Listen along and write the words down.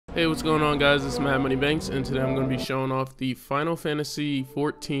Hey, what's going on, guys? It's MadMoneyBanks, and today I'm going to be showing off the Final Fantasy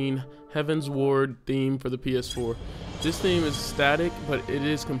 14 Heavensward theme for the PS4. This theme is static, but it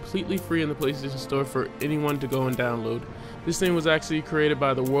is completely free in the PlayStation Store for anyone to go and download. This theme was actually created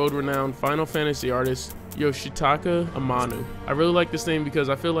by the world-renowned Final Fantasy artist Yoshitaka Amano. I really like this theme because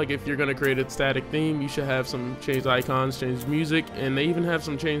I feel like if you're going to create a static theme, you should have some changed icons, changed music, and they even have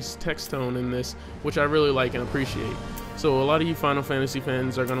some changed text tone in this, which I really like and appreciate. So a lot of you Final Fantasy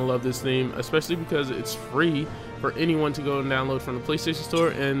fans are going to love this theme, especially because it's free for anyone to go and download from the PlayStation Store,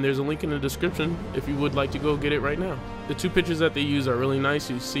 and there's a link in the description if you would like to go get it right now. The two pictures that they use are really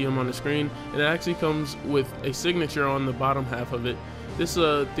nice. You see them on the screen, and it actually comes with a signature on the bottom half of it. This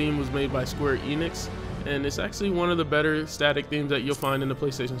theme was made by Square Enix, and it's actually one of the better static themes that you'll find in the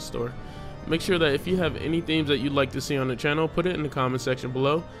PlayStation Store. Make sure that if you have any themes that you'd like to see on the channel, put it in the comment section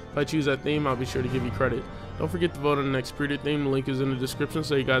below. If I choose that theme, I'll be sure to give you credit. Don't forget to vote on the next pre-order theme. The link is in the description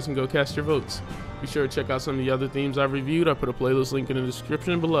so you guys can go cast your votes. Be sure to check out some of the other themes I've reviewed. I put a playlist link in the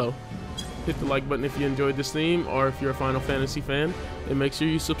description below. Hit the like button if you enjoyed this theme, or if you're a Final Fantasy fan, and make sure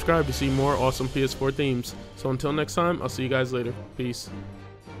you subscribe to see more awesome PS4 themes. So until next time, I'll see you guys later. Peace.